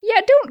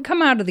don't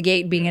come out of the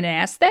gate being an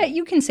ass. That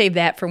you can save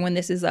that for when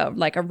this is a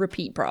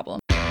repeat problem.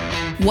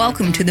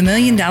 Welcome to the $1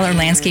 Million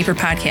Landscaper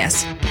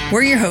Podcast.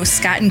 We're your hosts,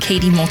 Scott and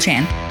Katie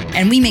Mulchan,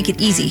 and we make it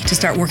easy to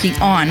start working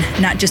on,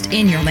 not just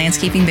in your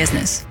landscaping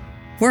business.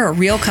 We're a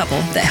real couple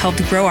that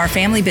helped grow our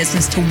family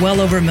business to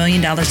well over $1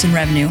 million in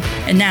revenue,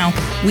 and now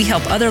we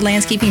help other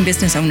landscaping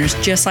business owners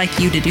just like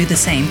you to do the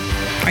same.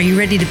 Are you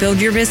ready to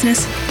build your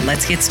business?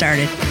 Let's get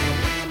started.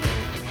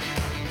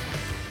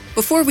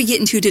 Before we get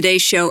into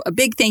today's show, a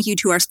big thank you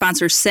to our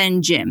sponsor,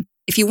 Send Gym.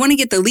 If you want to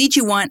get the leads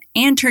you want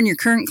and turn your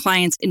current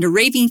clients into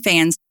raving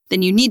fans,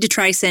 then you need to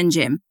try Send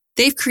Gym.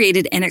 They've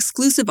created an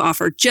exclusive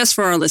offer just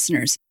for our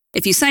listeners.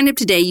 If you sign up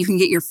today, you can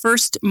get your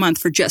first month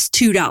for just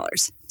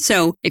 $2.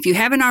 So if you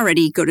haven't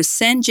already, go to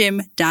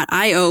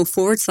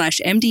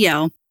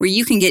sendgym.io/MDL, where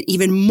you can get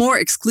even more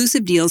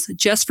exclusive deals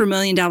just for $1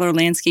 Million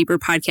Landscaper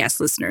podcast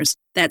listeners.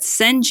 That's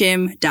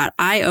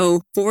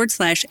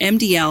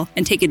sendgym.io/MDL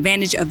and take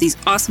advantage of these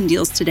awesome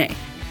deals today.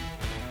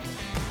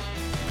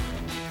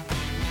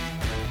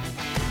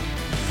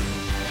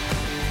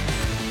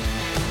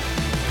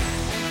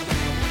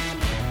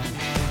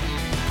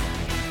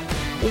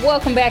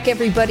 Welcome back,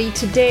 everybody.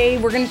 Today,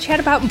 we're going to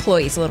chat about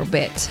employees a little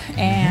bit.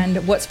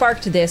 And what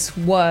sparked this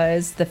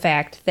was the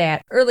fact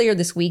that earlier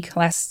this week,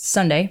 last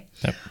Sunday,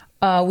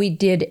 we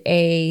did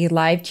a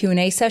live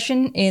Q&A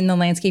session in the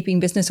Landscaping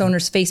Business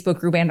Owners Facebook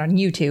group and on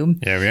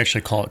YouTube. Yeah, we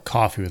actually call it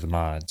Coffee with the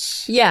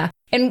Mods. Yeah.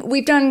 And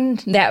we've done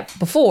that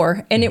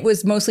before, and it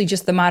was mostly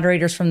just the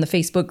moderators from the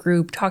Facebook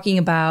group talking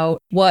about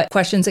what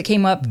questions that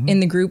came up in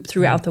the group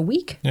throughout the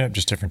week. Yeah,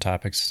 just different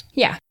topics.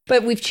 Yeah,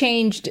 but we've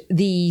changed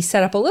the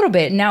setup a little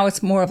bit. Now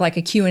it's more of like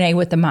a Q&A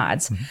with the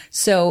mods.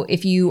 So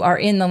if you are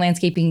in the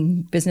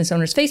Landscaping Business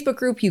Owners Facebook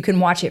group, you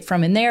can watch it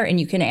from in there, and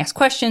you can ask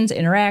questions,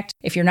 interact.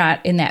 If you're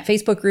not in that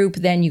Facebook group,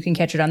 then you can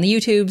catch it on the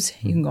YouTubes.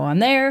 You can go on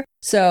there.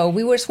 So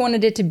we just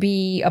wanted it to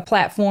be a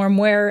platform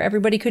where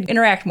everybody could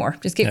interact more,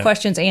 just get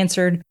questions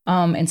answered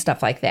and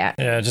stuff like that.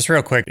 Yeah, just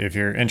real quick, if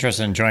you're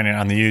interested in joining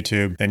on the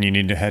YouTube, then you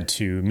need to head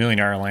to $1 Million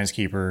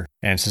Landscaper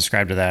and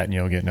subscribe to that, and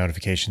you'll get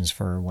notifications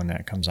for when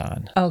that comes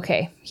on.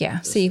 Okay,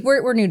 yeah. See,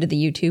 we're new to the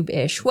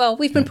YouTube-ish. Well,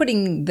 we've been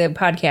putting the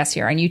podcast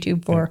here on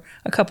YouTube for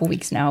a couple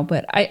weeks now,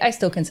 but I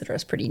still consider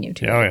us pretty new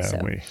to it. So.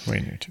 Way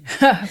new to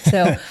it.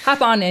 So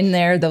hop on in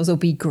there. Those will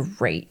be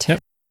great. Yep.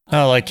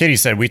 Like Katie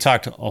said, we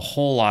talked a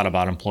whole lot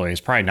about employees.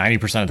 Probably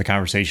 90% of the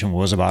conversation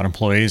was about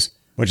employees,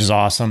 which is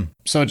awesome.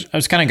 So I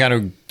just kind of got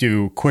to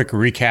do a quick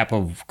recap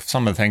of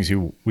some of the things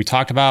we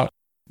talked about.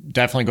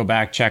 Definitely go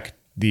back, check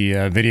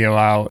the video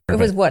out. It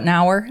was an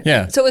hour?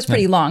 Yeah. So it was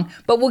pretty long,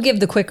 but we'll give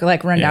the quick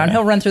rundown. Yeah.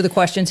 He'll run through the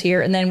questions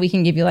here, and then we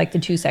can give you the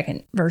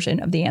 2-second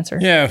version of the answer.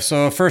 Yeah.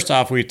 So first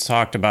off, we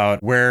talked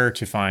about where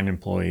to find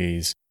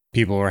employees.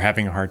 People are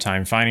having a hard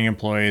time finding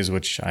employees,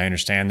 which I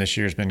understand this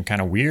year has been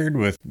kind of weird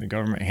with the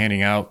government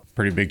handing out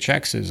pretty big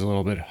checks is a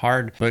little bit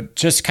hard. But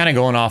just kind of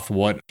going off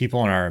what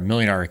people in our $1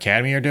 Million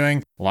Academy are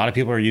doing, a lot of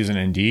people are using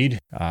Indeed.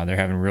 They're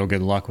having real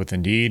good luck with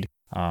Indeed.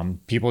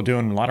 People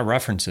doing a lot of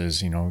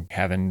references,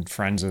 having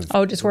friends of...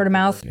 Oh, just word of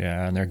mouth?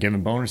 Yeah, and they're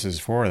giving bonuses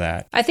for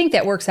that. I think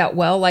that works out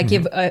well.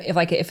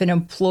 If an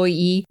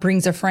employee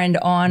brings a friend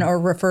on or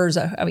refers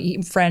a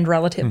friend,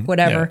 relative,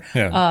 whatever,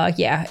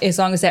 as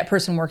long as that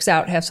person works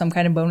out, have some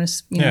kind of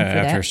bonus, for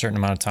after that. a certain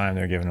amount of time,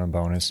 they're giving them a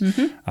bonus.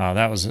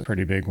 That was a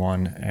pretty big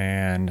one.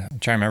 And I'm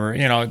trying to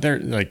remember,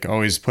 they're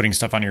always putting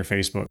stuff on your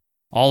Facebook.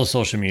 All the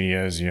social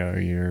medias,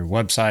 your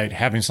website,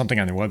 having something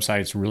on their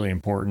website is really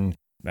important.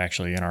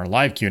 Actually, in our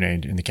live Q&A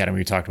in the Academy,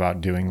 we talked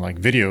about doing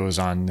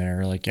videos on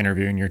there,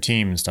 interviewing your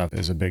team and stuff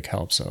is a big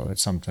help. So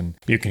it's something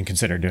you can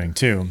consider doing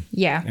too.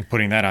 Yeah. And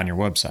putting that on your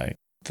website.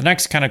 The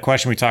next kind of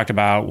question we talked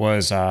about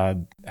was how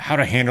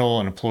to handle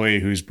an employee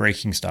who's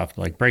breaking stuff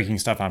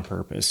on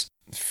purpose.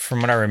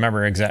 From what I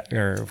remember, I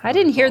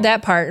didn't hear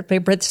that part.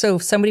 But so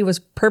somebody was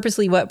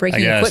purposely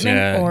breaking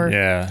equipment?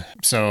 Yeah.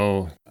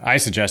 So I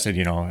suggested,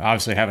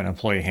 obviously have an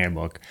employee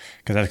handbook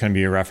because that's going to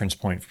be a reference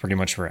point pretty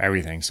much for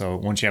everything. So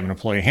once you have an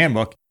employee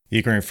handbook,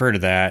 you can refer to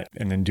that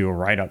and then do a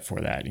write-up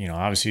for that.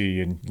 Obviously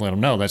you let them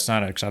know that's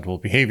not acceptable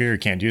behavior. You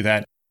can't do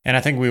that. And I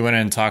think we went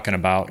in talking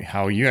about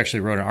how you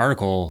actually wrote an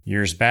article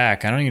years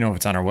back. I don't even know if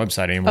it's on our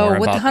website anymore. Oh,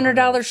 with the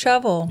 $100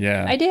 shovel.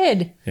 Yeah. I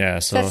did. Yeah.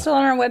 So is that still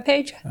on our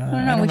webpage? I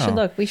don't know. We should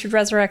look. We should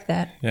resurrect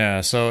that.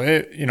 Yeah. So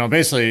it,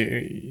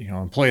 basically,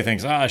 employee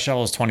thinks, a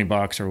shovel is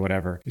 $20 or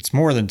whatever. It's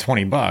more than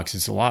 $20.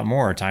 It's a lot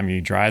more. Time you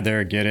drive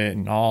there, get it,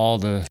 and all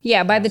the...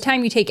 Yeah. By the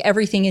time you take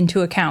everything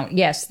into account,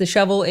 yes, the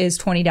shovel is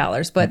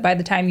 $20. But by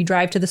the time you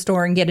drive to the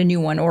store and get a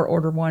new one or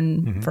order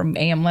one from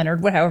A.M.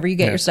 Leonard, however you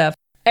get your stuff,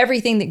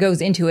 everything that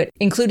goes into it,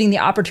 including the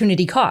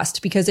opportunity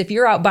cost. Because if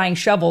you're out buying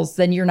shovels,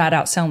 then you're not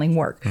out selling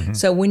work.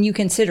 So when you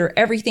consider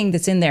everything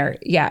that's in there,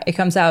 it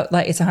comes out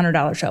like it's a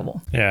 $100 shovel.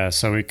 Yeah,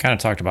 so we kind of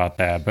talked about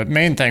that. But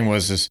main thing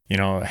was just,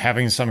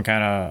 having some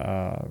kind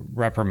of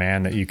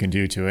reprimand that you can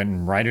do to it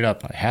and write it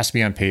up. It has to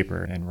be on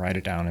paper and write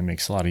it down. It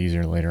makes it a lot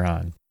easier later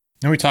on.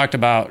 And we talked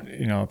about,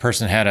 a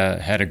person had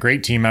a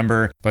great team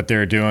member, but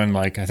they're doing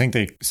I think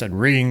they said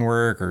rigging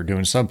work or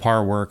doing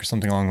subpar work or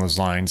something along those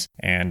lines.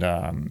 And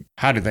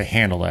how did they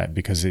handle that?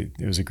 Because it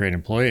was a great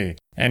employee.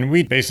 And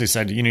we basically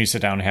said, you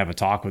sit down and have a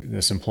talk with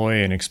this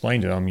employee and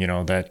explain to them,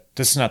 that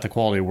this is not the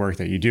quality of work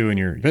that you do in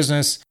your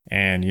business.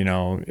 And,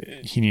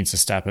 he needs to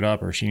step it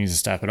up or she needs to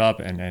step it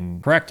up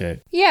and correct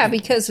it. Yeah,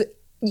 because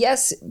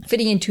yes,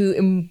 fitting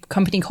into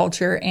company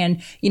culture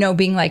and,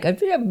 being like a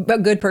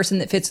good person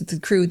that fits with the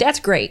crew, that's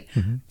great.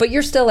 Mm-hmm. But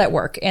you're still at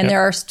work and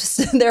there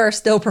are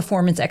still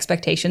performance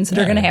expectations that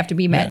are going to have to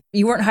be met.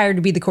 You weren't hired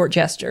to be the court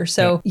jester.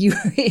 So you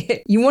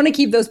want to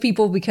keep those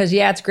people because,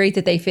 it's great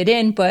that they fit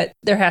in, but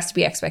there has to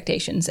be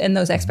expectations and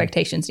those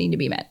expectations need to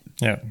be met.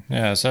 Yeah.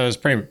 Yeah. So it's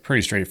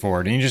pretty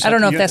straightforward. And I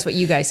don't know if that's what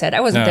you guys said. I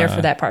wasn't there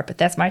for that part, but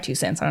that's my 2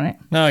 cents on it.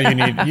 No, you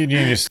need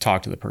to just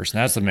talk to the person.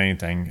 That's the main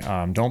thing.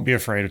 Don't be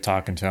afraid of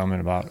talking to them and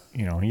about,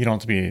 you don't have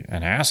to be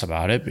an ass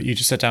about it, but you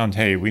just sit down and,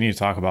 hey, we need to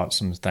talk about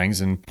some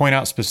things and point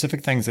out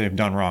specific things they've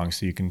done wrong.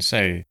 So you can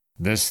say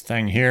this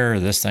thing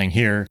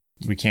here,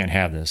 we can't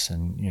have this.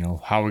 And,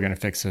 how are we going to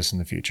fix this in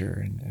the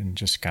future? And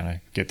just kind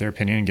of get their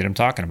opinion and get them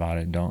talking about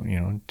it.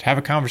 Don't, have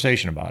a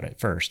conversation about it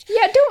first.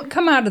 Yeah. Don't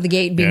come out of the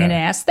gate being an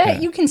ass.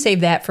 You can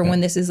save that for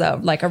when this is a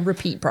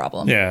repeat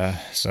problem. Yeah.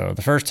 So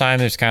the first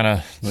time it's kind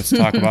of, let's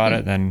talk about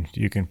it, then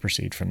you can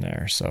proceed from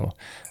there. So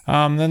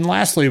then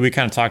lastly, we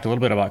kind of talked a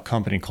little bit about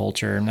company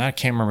culture. And I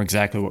can't remember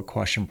exactly what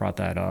question brought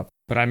that up.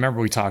 But I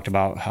remember we talked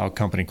about how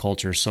company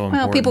culture is so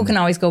important. Well, people can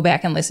always go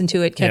back and listen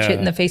to it, catch it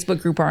in the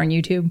Facebook group or on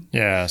YouTube.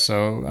 Yeah.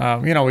 So,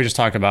 we just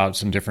talked about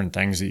some different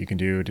things that you can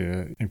do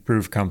to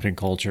improve company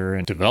culture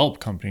and develop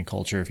company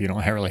culture if you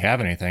don't really have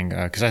anything.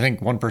 Because I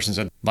think one person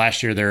said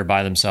last year they were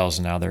by themselves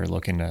and now they're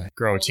looking to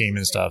grow a team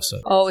and stuff.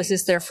 So, is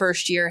this their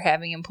first year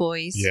having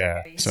employees?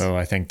 Yeah. So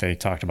I think they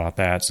talked about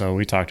that. So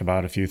we talked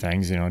about a few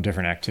things,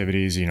 different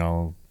activities,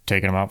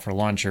 taking them out for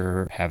lunch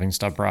or having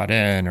stuff brought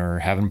in or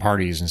having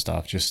parties and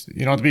stuff. Just,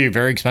 to be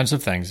very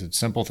expensive things. It's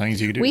simple things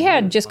you could do. We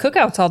had just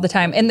cookouts all the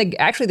time. And the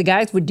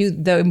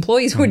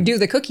employees would do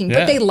the cooking,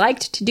 but they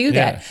liked to do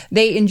that.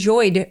 They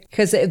enjoyed,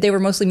 because they were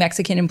mostly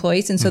Mexican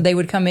employees. And so they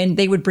would come in,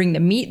 they would bring the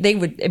meat,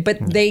 but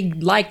they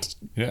liked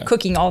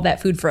cooking all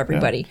that food for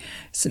everybody.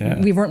 So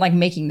we weren't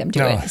making them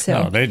do it.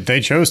 So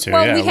they chose to.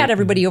 Well, we had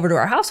everybody over to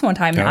our house one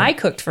time and I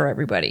cooked for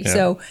everybody.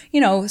 So,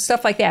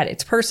 stuff like that.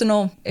 It's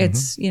personal.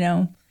 It's,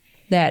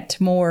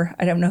 that more,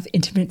 I don't know if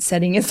intimate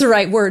setting is the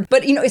right word,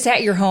 but it's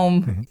at your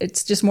home. Mm-hmm.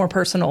 It's just more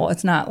personal.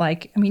 It's not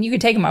you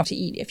could take them out to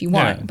eat if you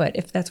want, but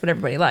if that's what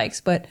everybody likes,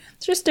 but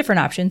it's just different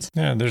options.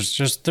 Yeah.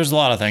 There's a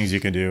lot of things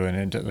you can do.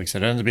 And it, like I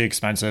said, it doesn't be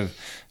expensive.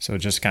 So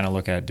just kind of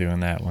look at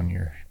doing that when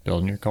you're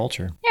building your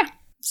culture. Yeah.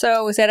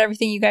 So is that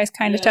everything you guys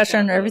kind of touched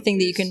on, or everything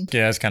that you can?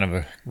 Yeah, it's kind of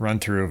a run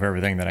through of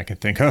everything that I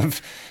could think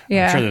of.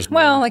 Yeah. I'm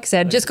sure like I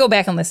said, just go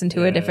back and listen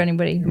to it if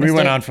anybody missed We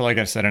went on for, like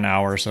I said, an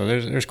hour. So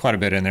there's quite a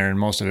bit in there. And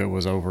most of it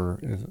was over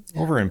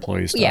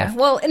employee stuff. Yeah.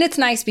 Well, and it's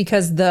nice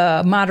because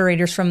the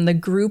moderators from the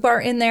group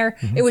are in there.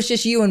 Mm-hmm. It was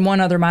just you and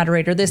one other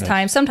moderator this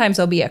time. Sometimes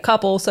there'll be a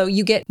couple. So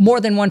you get more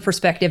than one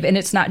perspective. And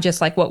it's not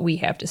just like what we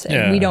have to say.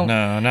 Yeah, we don't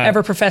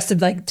ever profess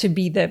to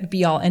be the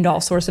be all end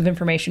all source of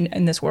information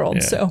in this world.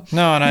 Yeah. So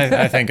no, and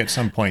I think at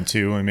some point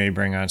too, we may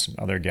bring on some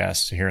other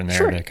guests here and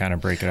there to kind of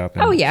break it up.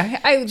 And,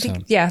 I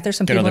think, there's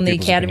some people in the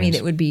academy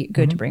that would be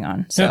good to bring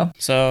on. So,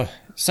 So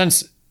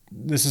since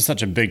this is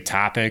such a big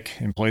topic,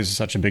 employees is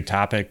such a big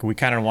topic, we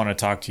kind of want to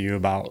talk to you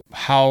about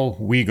how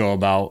we go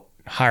about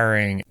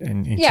hiring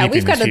and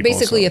we've got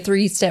basically a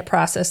 3-step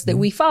process that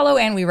we follow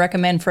and we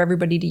recommend for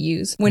everybody to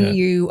use when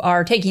you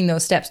are taking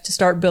those steps to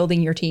start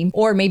building your team,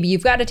 or maybe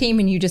you've got a team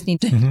and you just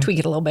need to tweak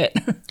it a little bit.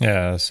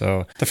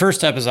 So the first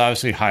step is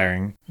obviously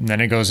hiring, and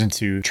then it goes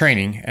into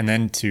training, and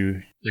then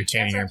to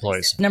retaining your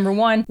employees. Number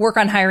 1, work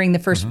on hiring the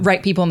first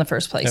right people in the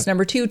first place. Yep.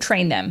 Number 2,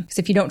 train them. Because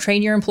if you don't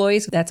train your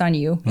employees, that's on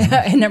you.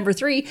 And number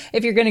 3,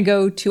 if you're going to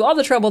go to all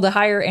the trouble to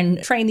hire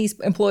and train these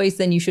employees,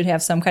 then you should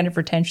have some kind of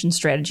retention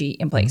strategy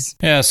in place.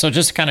 Yeah. So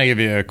just to kind of give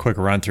you a quick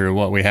run through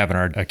what we have in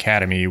our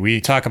academy,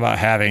 we talk about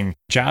having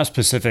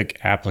job-specific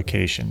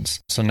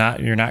applications. So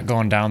you're not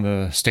going down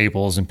the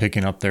Staples and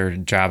picking up their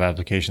job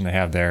application they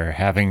have there.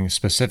 Having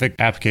specific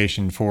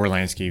application for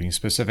landscaping,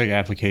 specific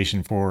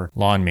application for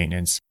lawn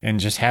maintenance, and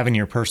just having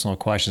your personal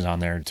questions on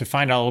there to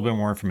find out a little bit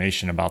more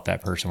information about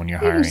that person when you're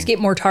hiring. You just get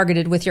more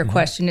targeted with your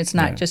question. It's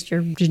not just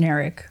your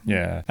generic.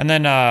 Yeah. And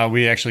then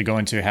we actually go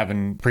into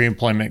having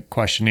pre-employment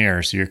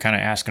questionnaires. So you're kind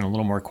of asking a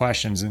little more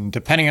questions, and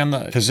depending on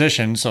the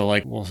position, so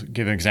like we'll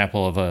give an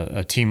example of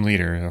a team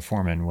leader, a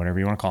foreman, whatever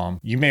you want to call them.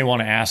 You may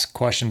want to ask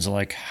questions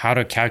like how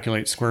to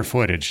calculate square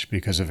footage,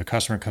 because if a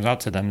customer comes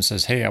up to them and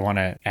says, hey, I want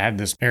to add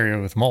this area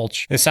with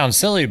mulch, it sounds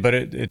silly, but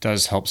it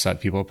does help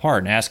set people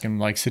apart. And ask them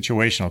like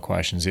situational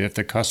questions. If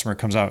the customer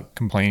comes out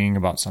complaining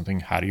about something,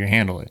 how do you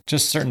handle it?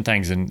 Just certain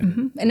things.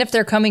 And if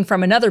they're coming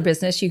from another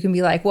business, you can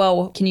be like,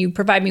 well, can you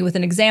provide me with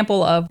an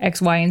example of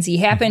X, Y, and Z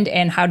happened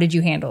and how did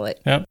you handle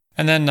it? Yep.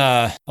 And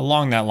then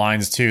along that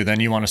lines too, then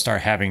you want to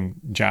start having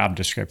job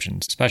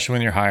descriptions, especially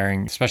when you're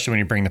hiring, especially when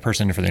you bring the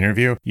person in for the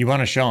interview. You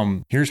want to show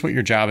them, here's what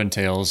your job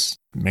entails.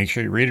 Make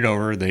sure you read it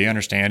over, they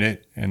understand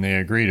it, and they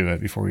agree to it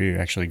before you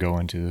actually go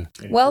into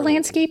Well,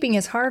 landscaping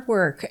is hard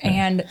work,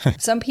 and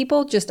some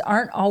people just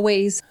aren't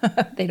always,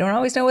 they don't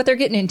always know what they're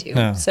getting into.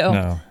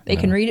 They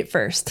can read it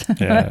first.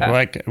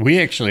 Like we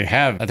actually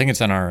have, I think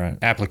it's on our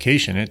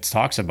application, it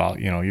talks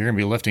about, you're going to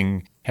be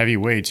lifting heavy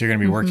weights, you're going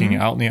to be working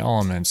out in the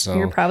elements. So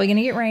you're probably going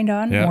to get rained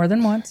on more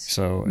than once.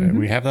 So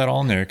we have that all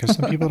in there because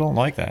some people don't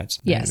like that. So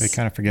they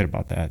kind of forget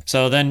about that.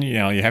 So then,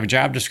 you have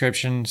job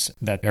descriptions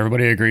that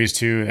everybody agrees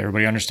to,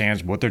 everybody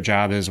understands what their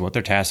job is, what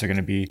their tasks are going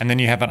to be. And then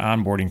you have an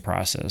onboarding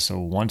process. So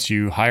once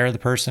you hire the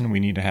person, we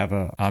need to have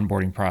an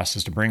onboarding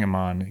process to bring them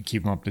on,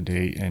 keep them up to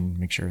date, and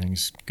make sure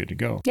everything's good to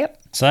go.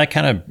 Yep. So that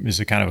kind of is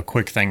a kind of a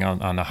quick thing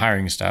on the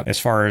hiring stuff. As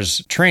far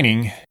as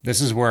training, this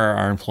is where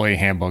our employee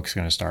handbook is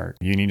going to start.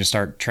 You need to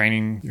start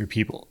training your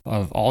people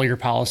of all your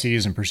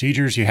policies and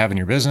procedures you have in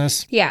your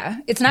business. Yeah.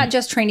 It's not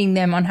just training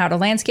them on how to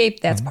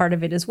landscape. That's part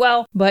of it as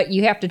well. But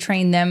you have to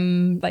train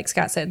them, like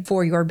Scott said,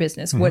 for your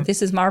business. What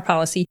this is our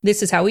policy.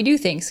 This is how we do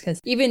things.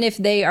 Because even if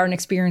they are an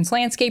experienced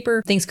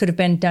landscaper, things could have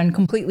been done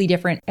completely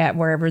different at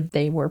wherever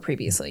they were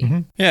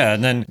previously. Yeah.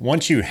 And then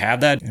once you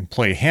have that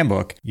employee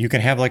handbook, you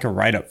can have like a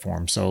write-up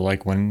form. So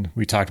like when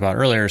we talked about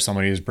earlier,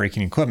 somebody is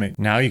breaking equipment.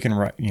 Now you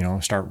can,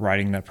 start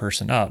writing that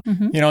person up.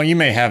 You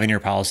may have in your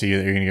policy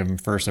that you're going to give them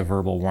first a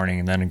verbal warning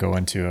and then go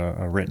into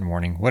a written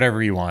warning,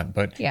 whatever you want.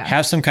 But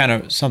have some kind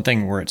of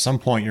something where at some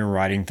point you're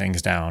writing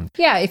things down.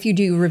 Yeah. If you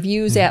do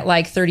reviews at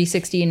like 30,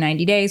 60, and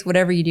 90 days,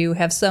 whatever you do,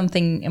 have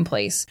something in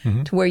place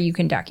to where you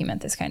can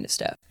document this kind of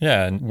stuff.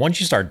 Yeah. And once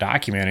you start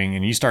documenting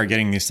and you start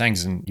getting these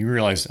things and you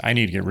realize I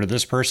need to get rid of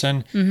this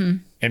person,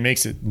 it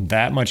makes it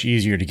that much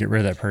easier to get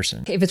rid of that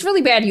person. If it's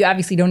really bad, you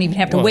obviously don't even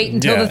have to wait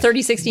until the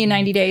 30, 60, and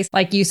 90 days.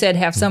 Like you said,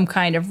 have some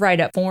kind of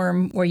write-up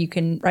form where you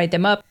can write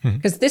them up.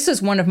 Because this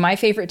is one of my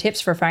favorite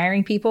tips for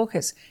firing people,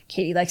 because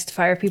Katie likes to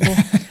fire people.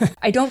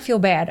 I don't feel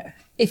bad.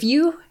 If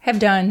you have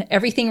done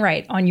everything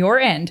right on your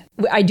end,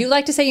 I do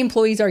like to say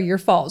employees are your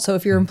fault. So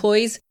if your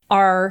employees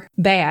are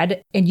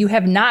bad and you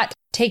have not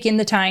taken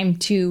the time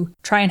to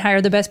try and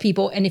hire the best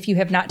people, and if you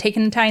have not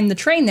taken the time to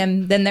train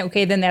them, then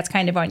that's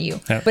kind of on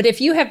you. Yep. But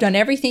if you have done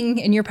everything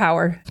in your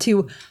power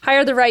to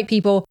hire the right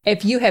people,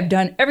 if you have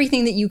done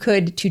everything that you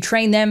could to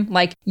train them,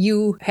 like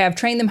you have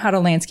trained them how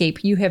to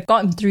landscape, you have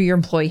gone through your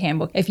employee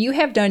handbook, if you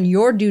have done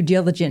your due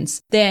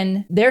diligence,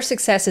 then their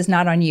success is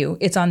not on you,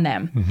 it's on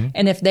them.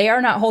 And if they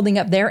are not holding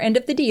up their end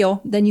of the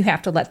deal, then you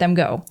have to let them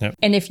go. Yep.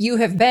 And if you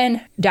have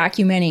been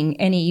documenting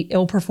any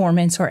ill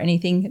performance or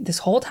anything this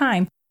whole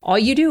time, all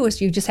you do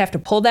is you just have to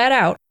pull that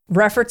out,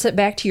 reference it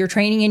back to your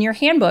training in your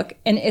handbook,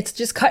 and it's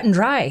just cut and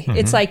dry.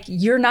 It's like,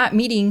 you're not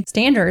meeting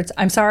standards.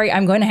 I'm sorry,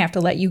 I'm going to have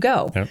to let you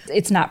go. Yep.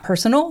 It's not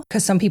personal,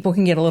 because some people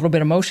can get a little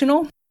bit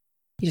emotional.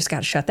 You just got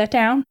to shut that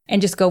down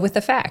and just go with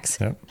the facts.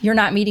 Yep. You're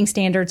not meeting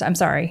standards. I'm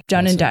sorry.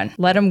 Done and done.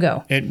 Let them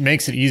go. It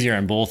makes it easier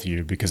on both of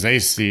you because they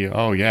see,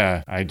 oh,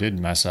 yeah, I did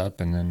mess up.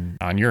 And then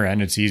on your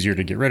end, it's easier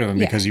to get rid of them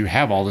because you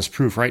have all this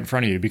proof right in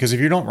front of you. Because if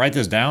you don't write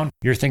this down,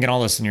 you're thinking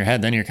all this in your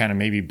head. Then you're kind of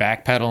maybe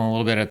backpedaling a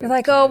little bit. You're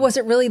like, oh, was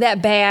it really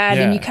that bad?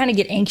 Yeah. And you kind of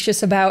get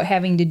anxious about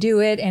having to do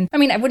it. And I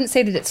mean, I wouldn't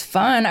say that it's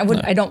fun.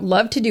 I don't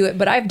love to do it,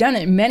 but I've done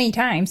it many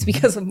times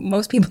because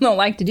most people don't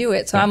like to do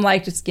it. So I'm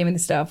like, just give me the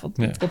stuff.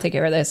 We'll take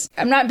care of this.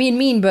 I'm not being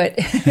mean, but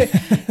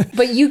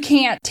but you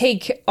can't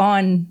take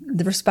on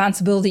the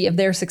responsibility of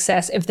their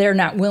success if they're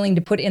not willing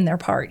to put in their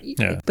part.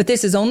 Yeah. But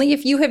this is only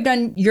if you have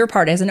done your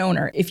part as an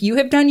owner. If you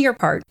have done your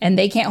part and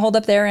they can't hold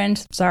up their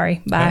end,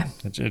 sorry, bye.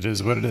 Yeah, it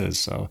is what it is.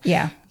 So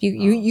yeah,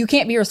 you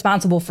can't be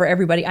responsible for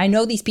everybody. I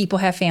know these people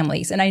have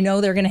families and I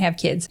know they're going to have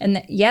kids. And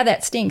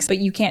that stinks, but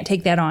you can't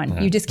take that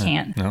on. You just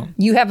can't. No.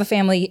 You have a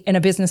family and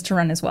a business to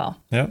run as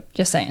well. Yep.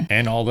 Just saying.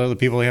 And all the other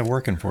people you have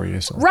working for you.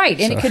 So. Right.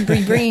 And it could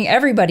be bringing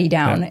everybody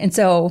down. And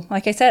so,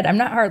 like I said, I'm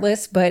not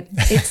heartless, but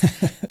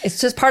it's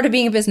just part of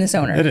being a business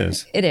owner. It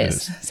is. It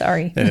is.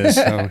 Sorry. It is.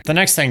 So the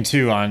next thing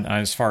too, on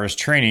as far as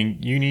training,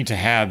 you need to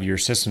have your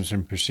systems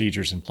and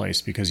procedures in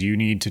place because you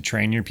need to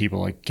train your people,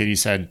 like Katie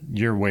said,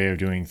 your way of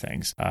doing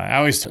things. I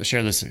always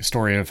share this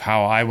story of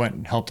how I went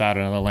and helped out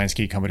another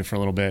landscape company for a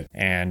little bit,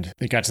 and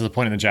it got to the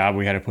point in the job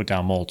we had to put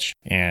down mulch,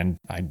 and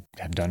I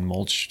have done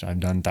mulch. I've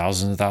done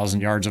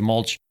thousands yards of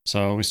mulch.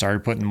 So we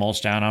started putting the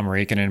mulch down. I'm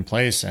raking it in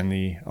place, and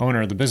the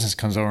owner of the business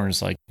comes over and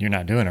is like, "You're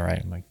not doing it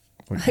right." I'm like,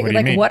 What do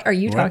you mean? What are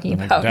you talking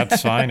about?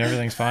 That's fine.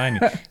 Everything's fine.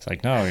 It's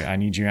like, no, I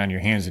need you on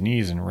your hands and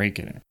knees and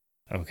raking it.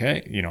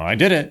 Okay. I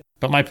did it.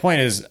 But my point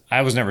is,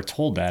 I was never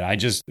told that. I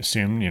just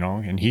assumed,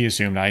 and he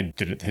assumed I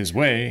did it his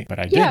way, but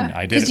I didn't. I did it my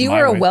way. Because you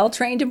were a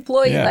well-trained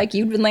employee. Yeah. Like,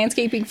 you'd been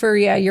landscaping for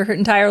your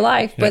entire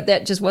life, but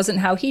that just wasn't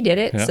how he did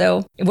it.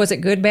 So was it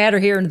good, bad, or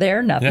here and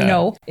there? Nothing. Yeah.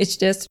 No, it's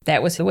just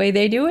that was the way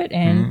they do it,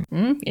 and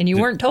you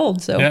weren't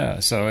told. So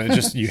yeah, so it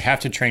just you have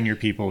to train your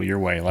people your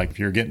way. Like, if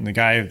you're getting the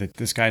guy that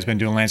this guy's been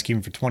doing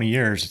landscaping for 20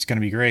 years, it's going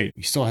to be great.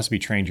 He still has to be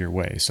trained your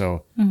way.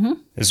 So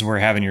this is where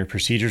having your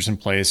procedures in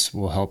place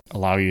will help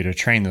allow you to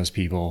train those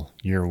people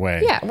your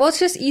way. Yeah, well, it's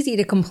just easy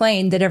to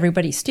complain that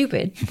everybody's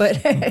stupid,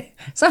 but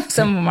some of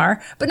them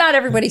are, but not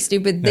everybody's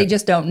stupid. They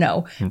just don't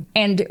know.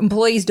 And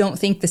employees don't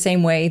think the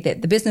same way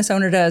that the business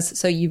owner does,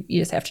 so you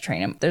just have to train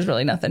them. There's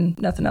really nothing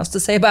else to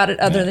say about it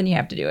other than you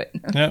have to do it.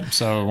 Yep.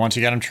 So once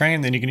you got them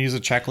trained, then you can use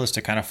a checklist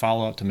to kind of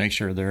follow up to make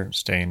sure they're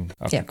staying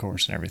up the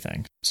course and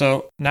everything.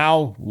 So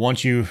now,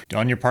 once you've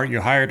done your part,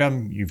 you hired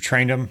them, you've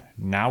trained them,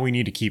 now we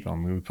need to keep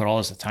them. We put all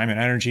this time and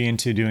energy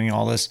into doing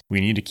all this. We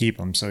need to keep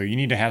them. So you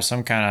need to have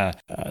some kind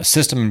of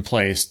system in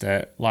place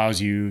that allows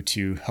you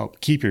to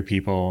help keep your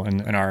people.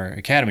 In our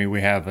academy,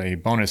 we have a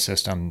bonus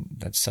system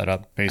that's set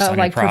up based on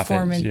like your profit.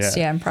 Performance,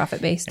 and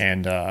profit based.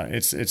 And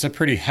it's a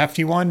pretty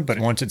hefty one, but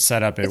once it's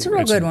set up, it's a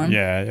real good one.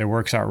 Yeah, it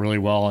works out really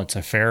well. It's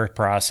a fair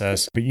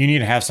process, but you need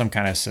to have some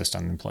kind of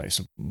system in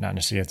place. Not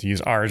necessarily have to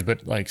use ours,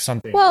 but like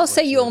something. Well,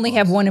 say you only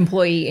have one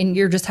employee and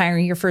you're just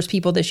hiring your first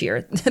people this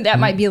year. That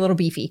might be a little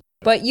beefy.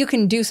 But you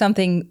can do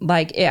something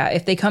like,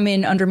 if they come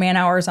in under man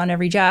hours on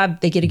every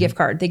job, they get a gift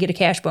card, they get a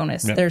cash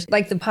bonus. Yep. There's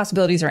the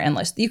possibilities are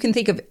endless. You can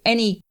think of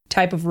any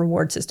type of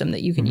reward system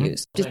that you can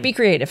use. Just be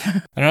creative.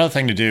 Another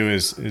thing to do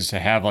is to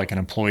have like an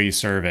employee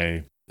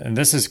survey. And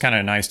this is kind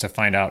of nice to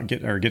find out,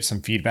 get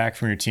some feedback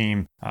from your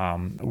team.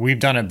 We've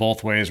done it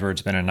both ways where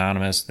it's been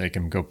anonymous. They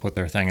can go put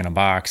their thing in a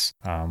box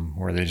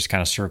where they just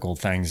kind of circle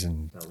things.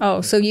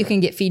 So you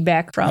can get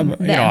feedback from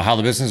them. How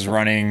the business is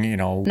running,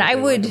 And I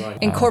would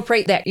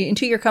incorporate that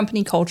into your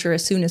company culture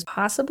as soon as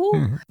possible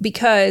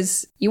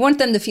because you want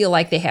them to feel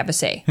like they have a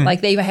say,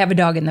 like they have a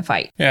dog in the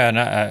fight. Yeah,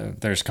 and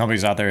there's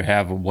companies out there that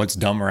have what's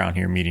dumb around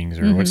here meetings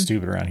or what's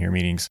stupid around here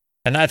meetings.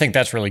 And I think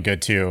that's really good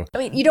too. I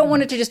mean, you don't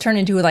want it to just turn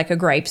into like a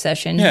gripe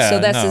session. So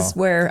is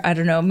where, I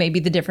don't know,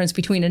 maybe the difference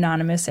between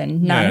anonymous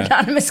and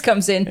non-anonymous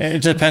comes in.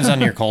 It depends on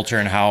your culture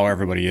and how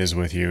everybody is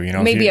with you.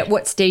 Maybe at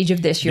what stage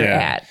of this you're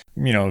at.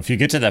 If you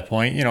get to that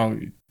point,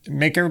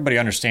 make everybody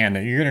understand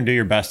that you're going to do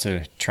your best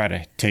to try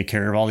to take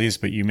care of all these,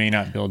 but you may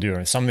not be able to do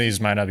it. Some of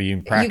these might not be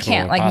practical.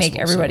 You can't make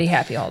everybody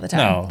happy all the time.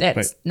 No,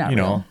 that's not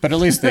real. But at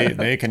least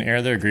they can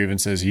air their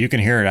grievances. You can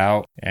hear it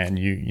out, and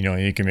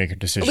you can make a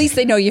decision. At least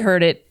they know you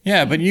heard it.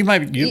 Yeah, but you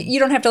might you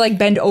don't have to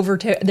bend over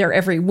to their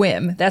every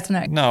whim. That's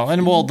not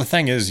and the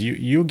thing is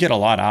you get a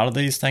lot out of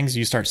these things.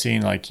 You start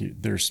seeing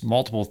there's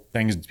multiple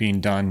things being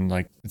done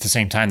at the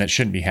same time that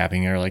shouldn't be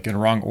happening, or in the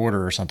wrong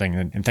order or something,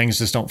 and things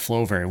just don't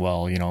flow very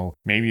well.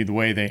 Maybe the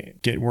way they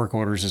get work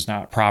orders is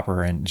not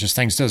proper, and just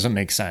things doesn't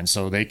make sense.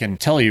 So they can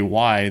tell you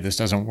why this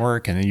doesn't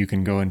work, and then you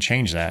can go and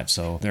change that.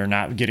 So they're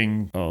not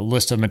getting a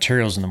list of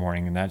materials in the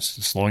morning, and that's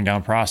a slowing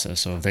down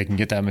process. So if they can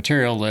get that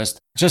material list,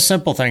 just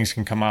simple things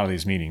can come out of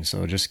these meetings.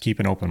 So just keep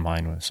an open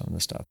mind with some of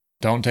this stuff.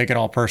 Don't take it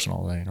all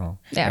personal.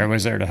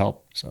 Everybody's there to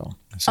help.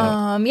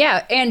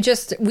 And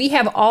just we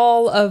have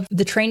all of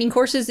the training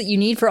courses that you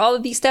need for all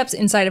of these steps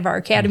inside of our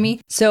academy.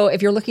 So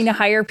if you're looking to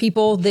hire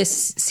people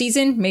this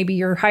season, maybe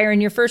you're hiring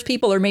your first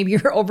people, or maybe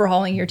you're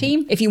overhauling your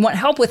team. If you want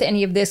help with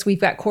any of this,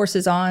 we've got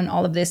courses on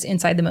all of this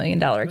inside the $1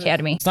 Million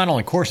Academy. It's not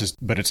only courses,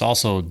 but it's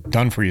also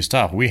done for you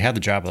stuff. We have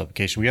the job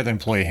application. We have the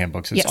employee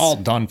handbooks. It's all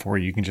done for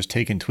you. You can just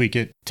take and tweak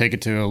it, take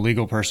it to a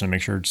legal person,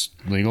 make sure it's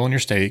legal in your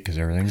state, because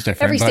everything's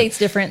different. Every state's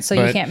different, so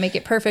you can't make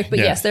it perfect. But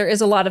yes, there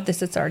is a lot of this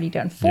that's already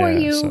done for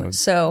you.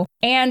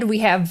 And we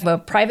have a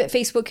private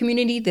Facebook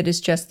community that is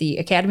just the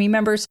Academy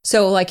members.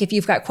 So if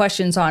you've got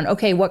questions on,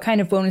 okay, what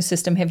kind of bonus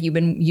system have you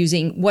been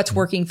using? What's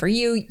working for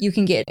you? You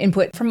can get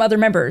input from other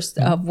members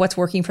of what's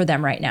working for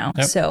them right now.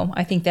 Yep. So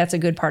I think that's a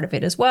good part of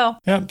it as well.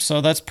 Yep. So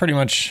that's pretty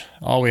much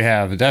all we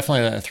have.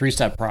 Definitely a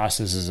 3-step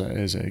process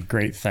is a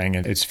great thing.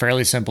 It's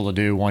fairly simple to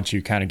do once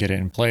you kind of get it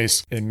in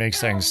place. It makes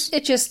things...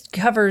 It just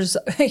covers,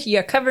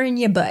 you're covering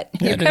your butt.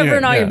 You're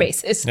covering all your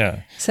bases.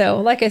 Yeah. So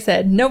like I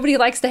said, nobody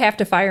likes to have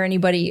to fire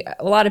anybody.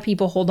 A lot of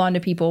people hold on to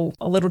people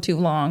a little too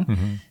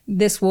long.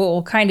 This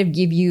will kind of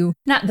give you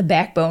not the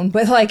backbone,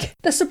 but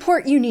the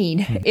support you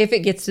need if it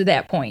gets to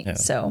that point. Yeah.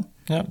 So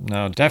Yep.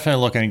 No,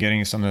 definitely looking at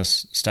getting some of the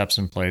steps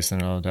in place,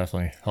 and it'll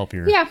definitely help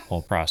your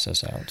whole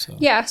process out. So.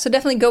 Yeah. So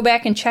definitely go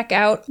back and check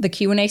out the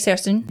Q&A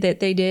session that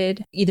they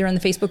did either on the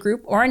Facebook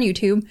group or on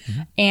YouTube.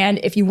 And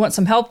if you want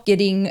some help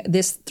getting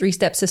this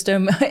 3-step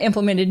system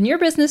implemented in your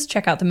business,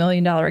 check out the $1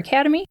 Million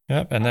Academy.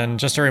 Yep. And then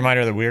just a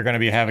reminder that we're going to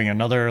be having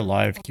another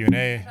live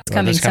Q&A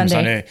coming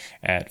Sunday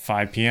at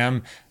 5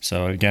 p.m.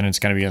 So again, it's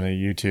going to be on the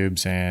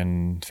YouTubes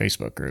and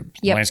Facebook group.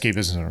 Yep. Landscape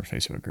Business Owner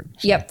Facebook group.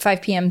 So. Yep.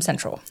 5 p.m.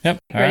 Central. Yep.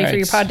 Ready for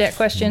your pod deck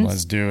questions?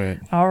 Let's do it.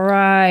 All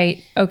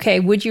right. Okay.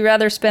 Would you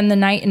rather spend the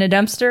night in a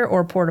dumpster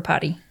or a porta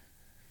potty?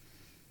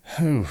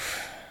 I'd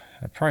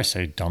probably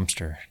say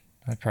dumpster.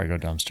 I'd probably go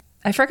dumpster.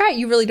 I forgot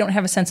you really don't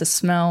have a sense of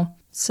smell.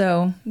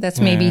 So that's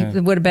maybe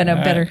would have been a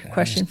better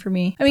question for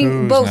me. I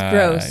mean, both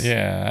gross.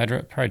 Yeah.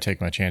 I'd probably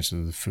take my chances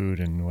with the food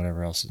and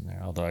whatever else is in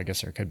there. Although I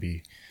guess there could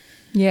be.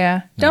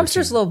 Yeah.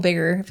 Dumpster's a little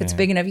bigger. If it's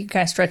big enough, you can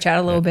kind of stretch out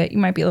a little bit. You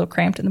might be a little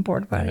cramped in the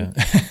porta potty.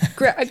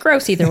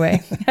 Gross either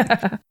way.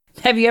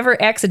 Have you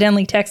ever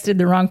accidentally texted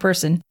the wrong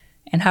person?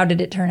 And how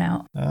did it turn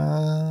out?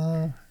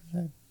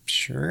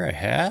 sure I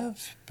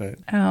have, but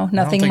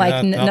nothing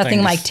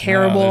like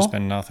terrible. No, there's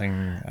been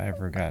nothing I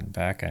ever got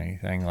back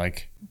anything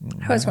like.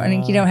 I was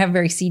wondering, you don't have a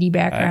very seedy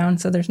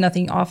background, so there's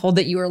nothing awful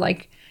that you were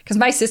like, because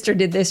my sister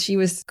did this. She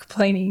was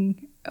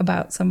complaining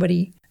about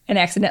somebody and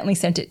accidentally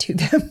sent it to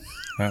them.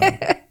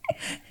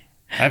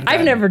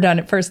 I've never done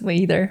it personally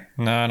either.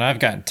 No, and I've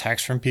gotten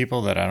texts from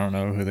people that I don't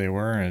know who they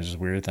were, and it's just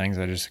weird things.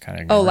 I just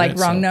kind of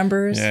wrong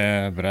numbers?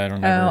 Yeah, but I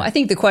don't know. I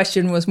think the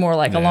question was more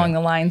like along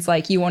the lines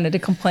like you wanted to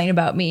complain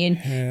about me,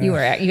 and you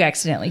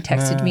accidentally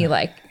texted me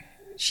like,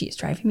 she is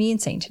driving me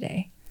insane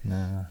today.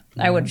 No.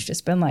 I would have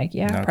just been like,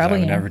 probably.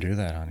 I would never do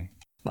that, honey.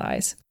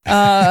 Lies.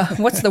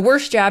 What's the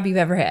worst job you've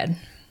ever had?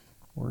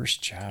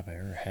 Worst job I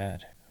ever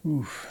had?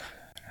 Oof.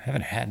 I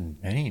haven't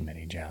had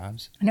many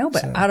jobs. I know,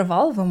 but out of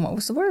all of them, what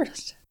was the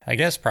worst? I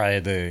guess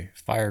probably the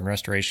fire and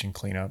restoration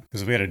cleanup,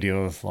 because we had to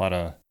deal with a lot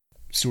of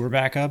sewer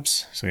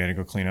backups. So we had to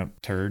go clean up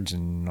turds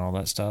and all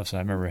that stuff. So I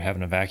remember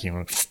having a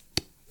vacuum.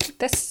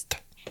 That's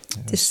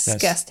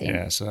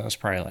disgusting. So that was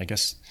probably, I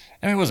guess,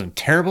 it wasn't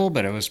terrible,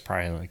 but it was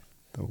probably like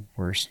the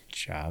worst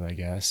job, I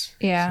guess.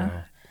 Yeah.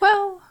 So,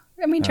 well,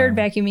 I mean, turd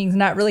vacuuming is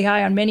not really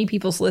high on many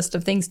people's list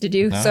of things to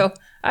do. No? So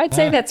I'd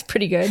say that's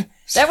pretty good.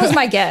 That was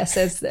my guess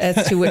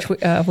as to which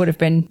would have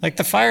been. Like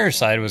the fire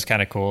side was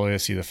kind of cool. You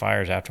see the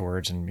fires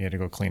afterwards and you had to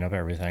go clean up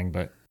everything.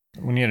 But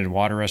when you had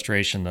water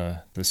restoration,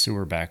 the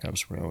sewer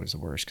backups were always the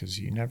worst because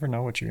you never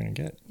know what you're going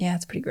to get. Yeah,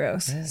 it's pretty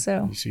gross. Yeah,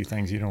 so you see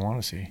things you don't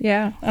want to see.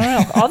 Yeah, I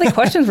don't know. All the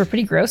questions were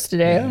pretty gross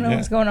today. I don't know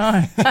what's going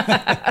on.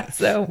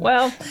 So,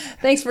 well,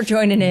 thanks for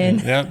joining in.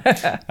 Yep.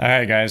 All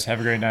right, guys.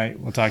 Have a great night.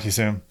 We'll talk to you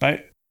soon.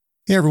 Bye.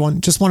 Hey everyone,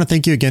 just want to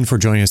thank you again for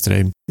joining us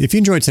today. If you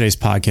enjoyed today's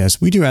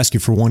podcast, we do ask you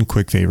for one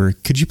quick favor.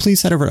 Could you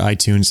please head over to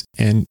iTunes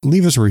and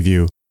leave us a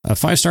review? A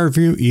 5-star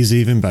review is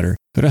even better,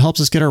 but it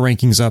helps us get our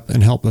rankings up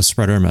and help us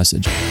spread our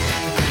message.